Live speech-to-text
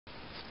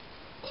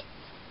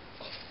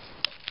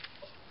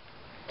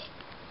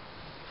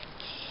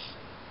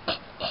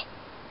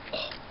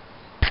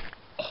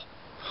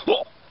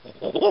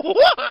So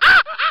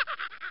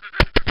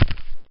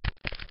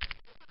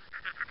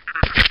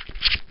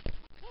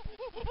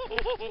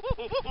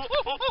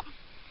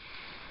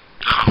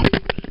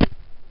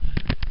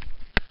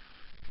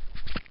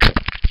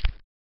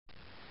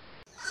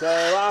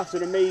after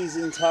an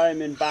amazing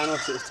time in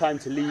Banos, it was time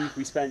to leave.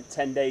 We spent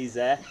 10 days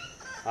there.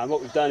 And what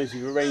we've done is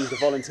we've arranged a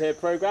volunteer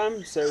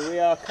program. So we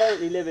are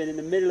currently living in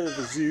the middle of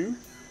the zoo.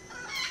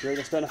 We're going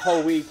to spend a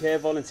whole week here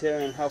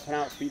volunteering and helping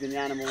out, feeding the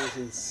animals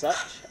and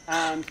such.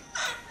 And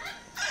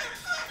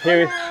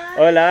here,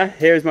 hola,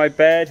 here's my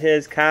bed,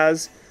 here's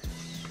Kaz.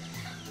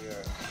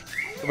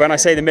 When I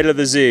say the middle of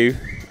the zoo,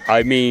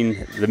 I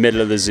mean the middle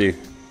of the zoo.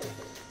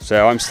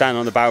 So I'm standing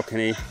on the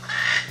balcony.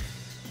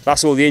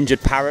 That's all the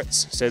injured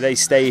parrots, so they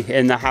stay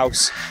in the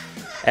house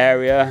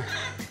area.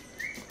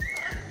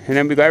 And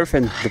then we've got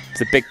everything.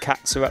 The big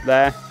cats are up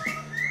there.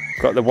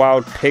 Got the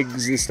wild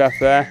pigs and stuff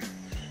there.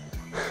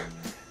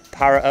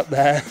 Parrot up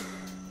there.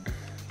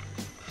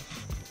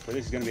 So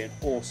this is going to be an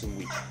awesome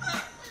week.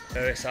 So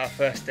it's our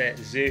first day at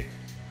the zoo.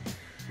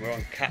 We're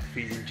on cat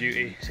feeding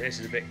duty, so this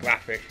is a bit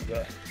graphic,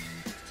 but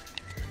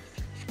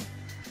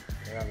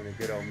we're having a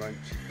good old munch.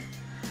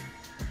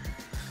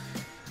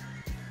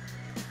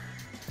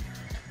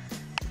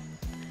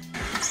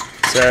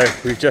 So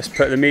we've just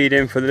put the meat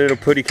in for the little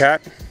puddy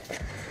cat.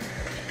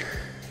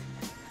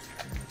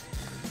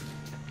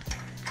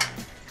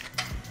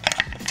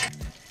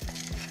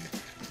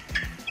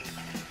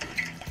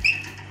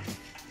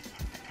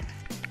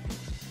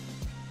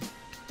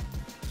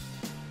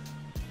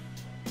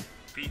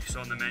 Beef's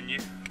on the menu.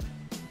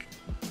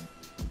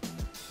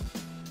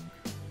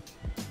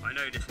 I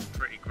know this is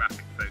pretty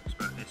graphic, folks,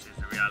 but this is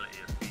the reality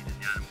of feeding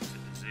the animals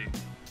at the zoo.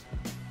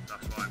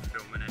 That's why I'm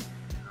filming it,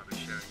 and I'll be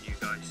showing you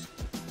guys.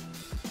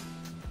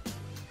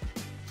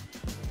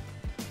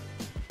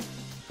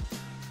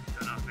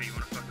 Don't know if you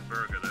want to fuck a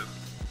burger though.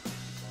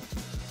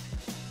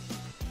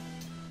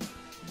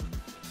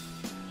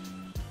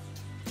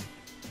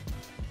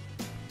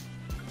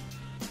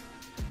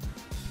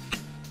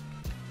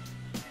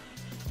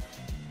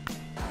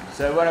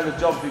 So one of the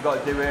jobs we've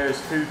got to do here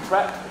is food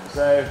prep.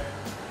 So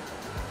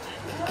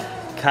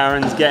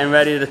Karen's getting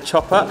ready to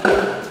chop up.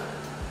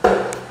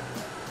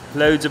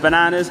 Loads of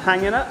bananas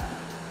hanging up.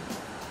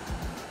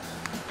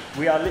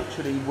 We are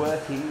literally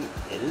working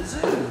in a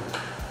zoo.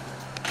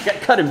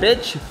 Get cutting,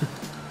 bitch.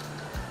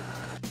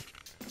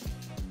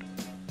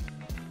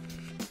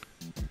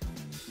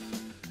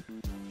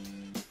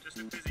 Just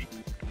look busy.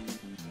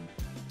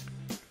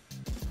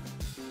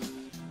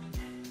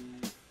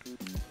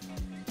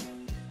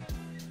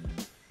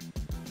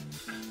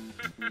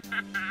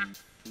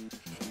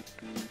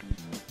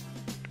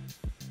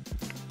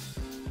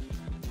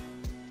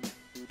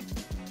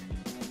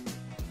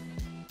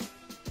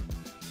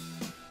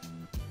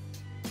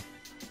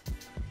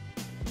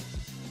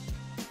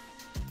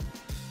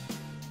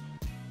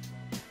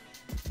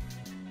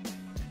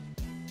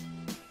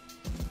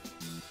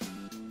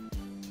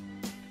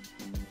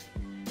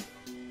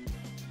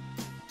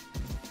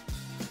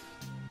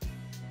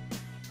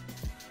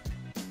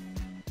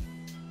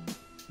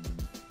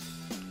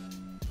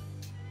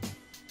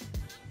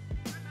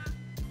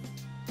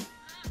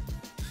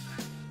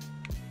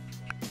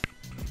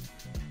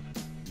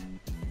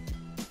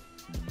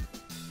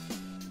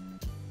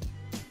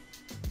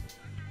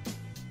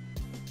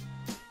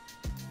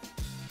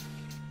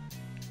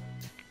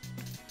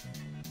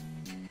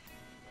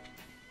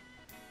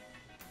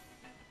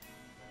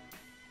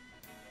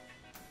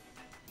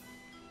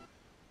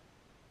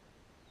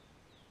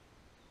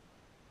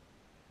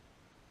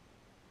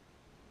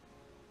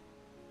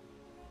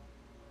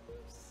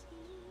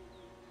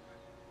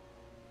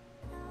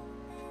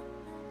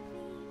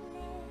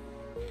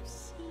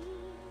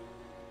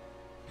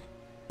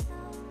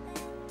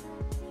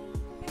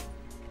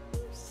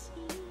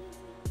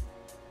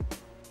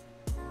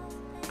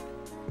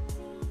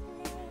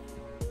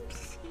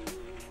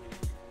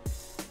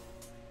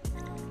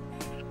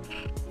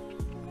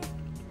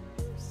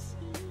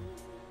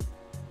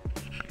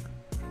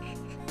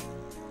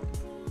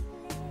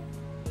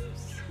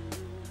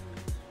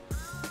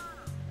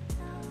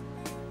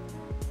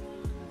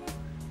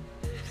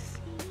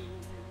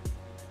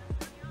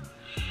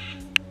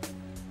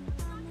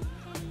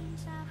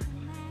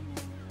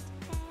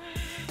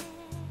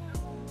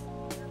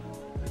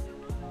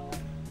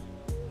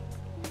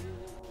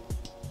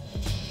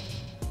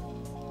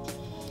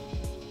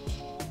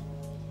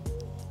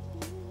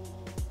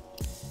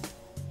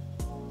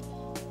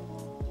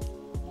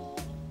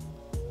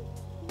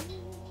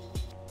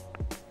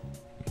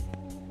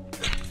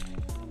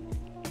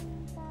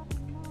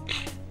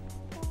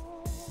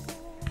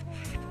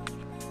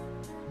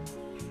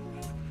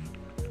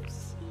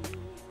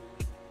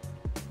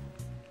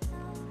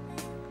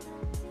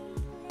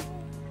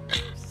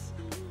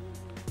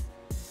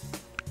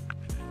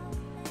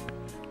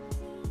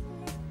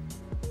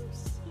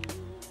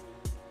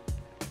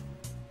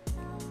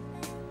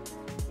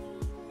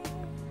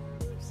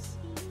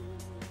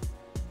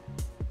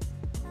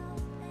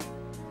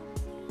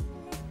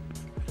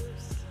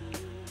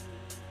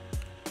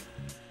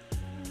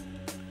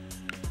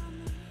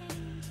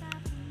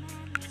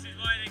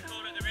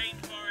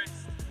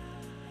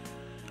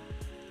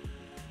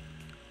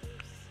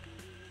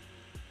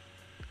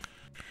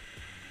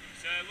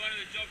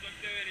 jobs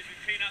I'm doing is we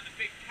clean out the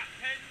big cat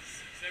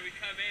pens. So we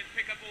come in,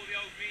 pick up all the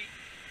old meat,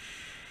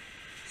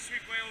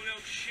 sweep away all the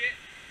old shit,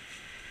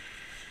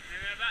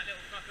 and we have that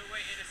little fucker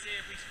waiting to see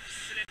if we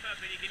slip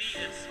up and he can eat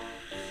us.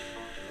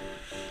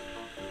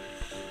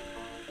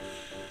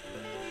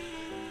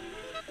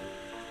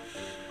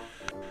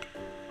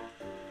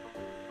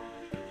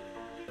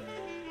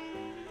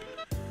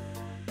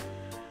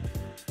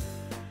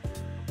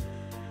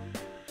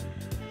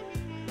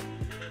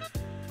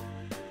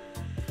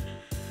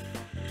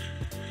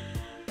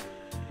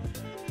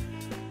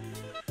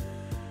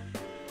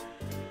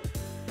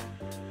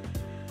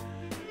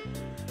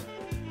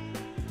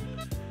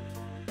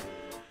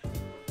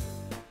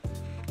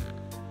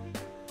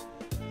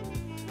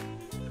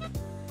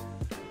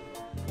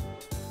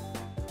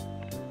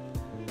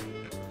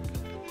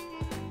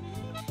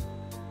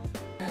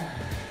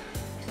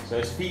 So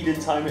it's feeding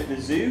time at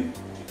the zoo.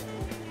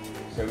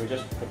 So we're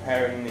just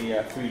preparing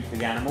the food for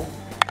the animal,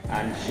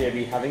 and she'll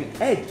be having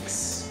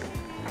eggs.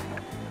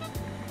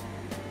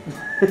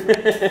 It's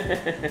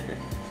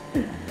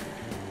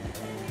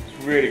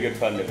really good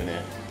fun living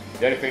here.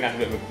 The only thing that's a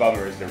bit of a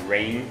bummer is the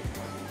rain.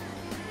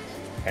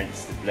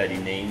 Hence the bloody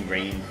name,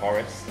 Rain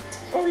Forest.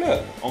 Oh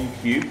look, on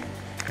cue.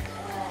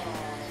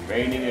 It's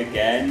raining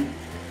again.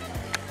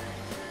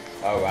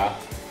 Oh wow.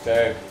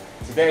 So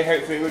today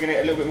hopefully we're going to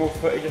get a little bit more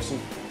footage of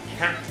some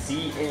cats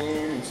eating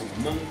and some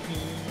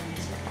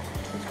monkeys.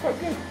 It's quite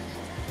good.